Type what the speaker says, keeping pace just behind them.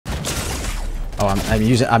Oh,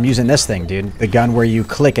 I'm using this thing, dude. The gun where you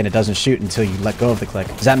click and it doesn't shoot until you let go of the click.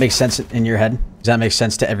 Does that make sense in your head? Does that make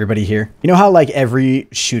sense to everybody here? You know how like every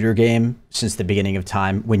shooter game since the beginning of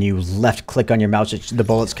time, when you left click on your mouse, the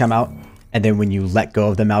bullets come out? And then when you let go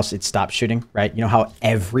of the mouse, it stops shooting, right? You know how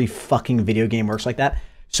every fucking video game works like that?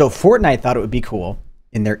 So Fortnite thought it would be cool,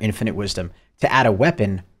 in their infinite wisdom, to add a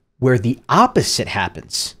weapon where the opposite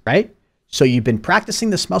happens, right? So you've been practicing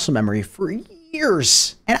this muscle memory for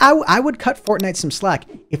years. And I would cut Fortnite some slack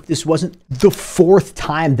if this wasn't the 4th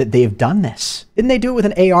time that they've done this. Didn't they do it with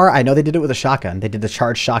an AR? I know they did it with a shotgun. They did the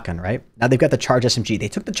charged shotgun, right? Now they've got the charged SMG. They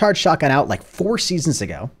took the charged shotgun out like 4 seasons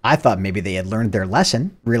ago. I thought maybe they had learned their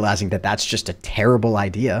lesson, realizing that that's just a terrible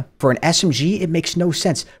idea. For an SMG, it makes no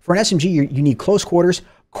sense. For an SMG, you need close quarters,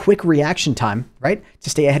 quick reaction time, right? To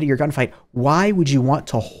stay ahead of your gunfight. Why would you want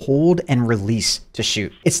to hold and release to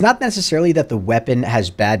shoot? It's not necessarily that the weapon has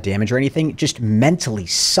bad damage or anything, it just mentally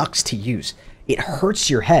sucks to use. It hurts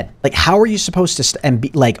your head. Like, how are you supposed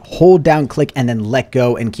to hold down click and then let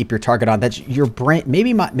go and keep your target on? That's your brain.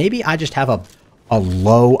 Maybe I just have a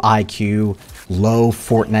low IQ, low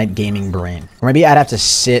Fortnite gaming brain. Or maybe I'd have to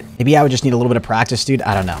sit. Maybe I would just need a little bit of practice, dude.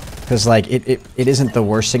 I don't know. Because like it isn't the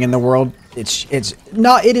worst thing in the world. It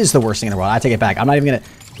is the worst thing in the world. I take it back. I'm not even gonna,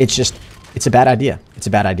 it's a bad idea. It's a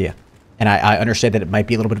bad idea. And I understand that it might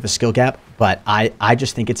be a little bit of a skill gap, but I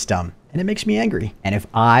just think it's dumb. And it makes me angry. And if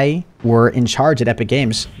I were in charge at Epic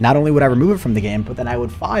Games, not only would I remove it from the game, but then I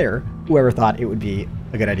would fire whoever thought it would be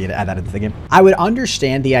a good idea to add that into the game. I would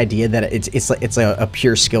understand the idea that it's a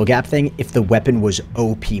pure skill gap thing if the weapon was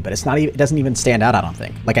OP, but it's not even, it doesn't even stand out, I don't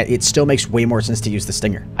think. Like, it still makes way more sense to use the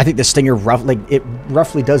Stinger. I think the Stinger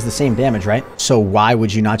roughly does the same damage, right? So why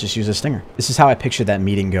would you not just use a Stinger? This is how I pictured that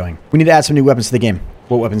meeting going. We need to add some new weapons to the game.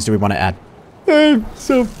 What weapons do we want to add?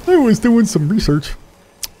 So I was doing some research,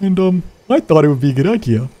 and I thought it would be a good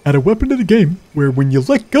idea. Add a weapon to the game where when you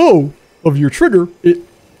let go of your trigger,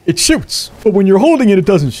 it shoots, but when you're holding it, it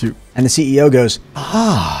doesn't shoot. And the CEO goes,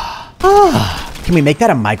 Can we make that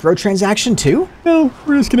a microtransaction too? No,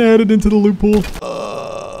 we're just gonna add it into the loophole.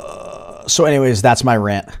 So anyways, that's my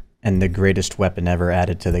rant and the greatest weapon ever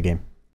added to the game.